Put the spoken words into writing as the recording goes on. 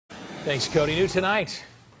Thanks, Cody. New tonight.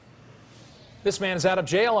 This man is out of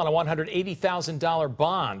jail on a $180,000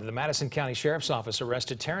 bond. The Madison County Sheriff's Office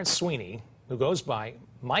arrested Terrence Sweeney, who goes by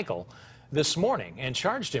Michael, this morning and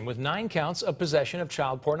charged him with 9 counts of possession of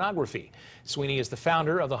child pornography. Sweeney is the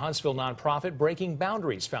founder of the Huntsville nonprofit Breaking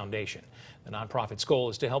Boundaries Foundation. The nonprofit's goal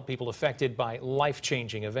is to help people affected by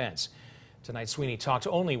life-changing events. Tonight, Sweeney talked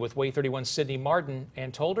only with WAAY 31's Sydney Martin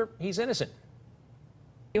and told her he's innocent.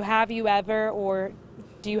 Have you ever, or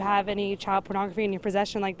do you have any child pornography in your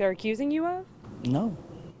possession like they're accusing you of? No.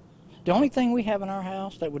 The only thing we have in our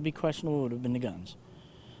house that would be questionable would have been the guns.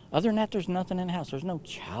 Other than that, there's nothing in the house. There's no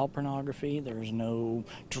child pornography. There's no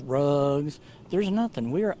drugs. There's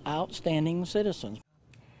nothing. We are outstanding citizens.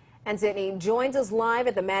 And Sydney joins us live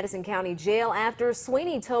at the Madison County Jail after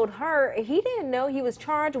Sweeney told her he didn't know he was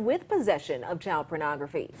charged with possession of child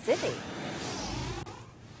pornography. Sydney.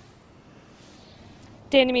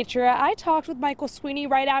 Danny Mitra, I talked with Michael Sweeney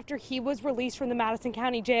right after he was released from the Madison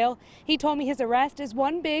County Jail. He told me his arrest is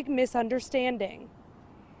one big misunderstanding.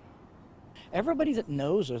 Everybody that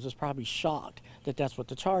knows us is probably shocked that that's what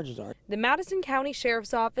the charges are. The Madison County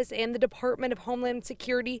Sheriff's Office and the Department of Homeland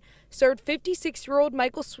Security served 56-year-old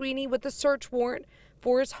Michael Sweeney with a search warrant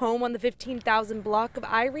for his home on the 15,000 block of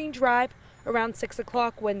Irene Drive around 6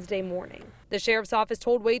 o'clock Wednesday morning. The Sheriff's Office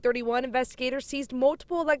told WAAY 31 investigators seized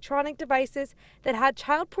multiple electronic devices that had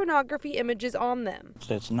child pornography images on them.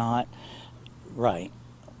 That's not right.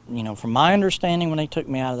 You know, from my understanding, when they took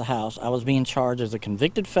me out of the house, I was being charged as a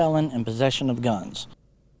convicted felon in possession of guns.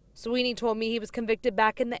 Sweeney told me he was convicted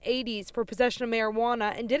back in the 80s for possession of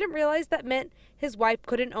marijuana and didn't realize that meant his wife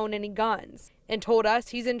couldn't own any guns. And told us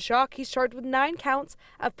he's in shock. He's charged with 9 counts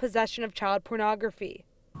of possession of child pornography.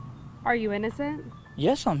 Are you innocent?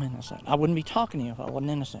 Yes, I'm innocent. I wouldn't be talking to you if I wasn't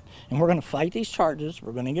innocent. And we're going to fight these charges.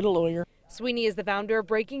 We're going to get a lawyer. Sweeney is the founder of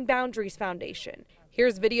Breaking Boundaries Foundation.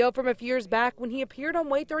 Here's video from a few years back when he appeared on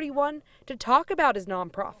WAAY 31 to talk about his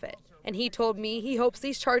nonprofit. And he told me he hopes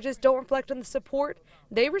these charges don't reflect on the support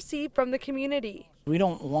they receive from the community. We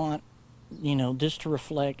don't want, this to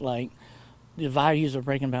reflect like the values of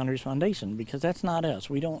Breaking Boundaries Foundation, because that's not us.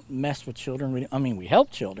 We don't mess with children. We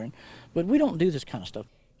help children, but we don't do this kind of stuff.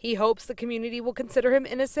 He hopes the community will consider him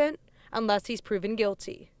innocent unless he's proven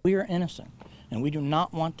guilty. We are innocent, and we do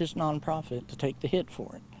not want this nonprofit to take the hit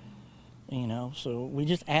for it. So we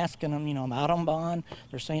just asking them, I'm out on bond.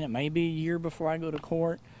 They're saying it may be a year before I go to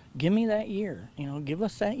court. Give me that year, give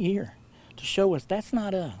us that year to show us that's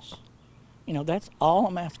not us. That's all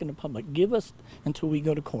I'm asking the public. Give us until we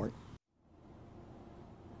go to court.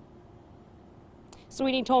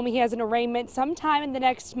 Sweeney told me he has an arraignment sometime in the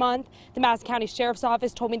next month. The Madison County Sheriff's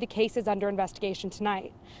Office told me the case is under investigation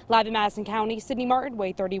tonight. Live in Madison County, Sydney Martin,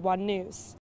 WAAY 31 News.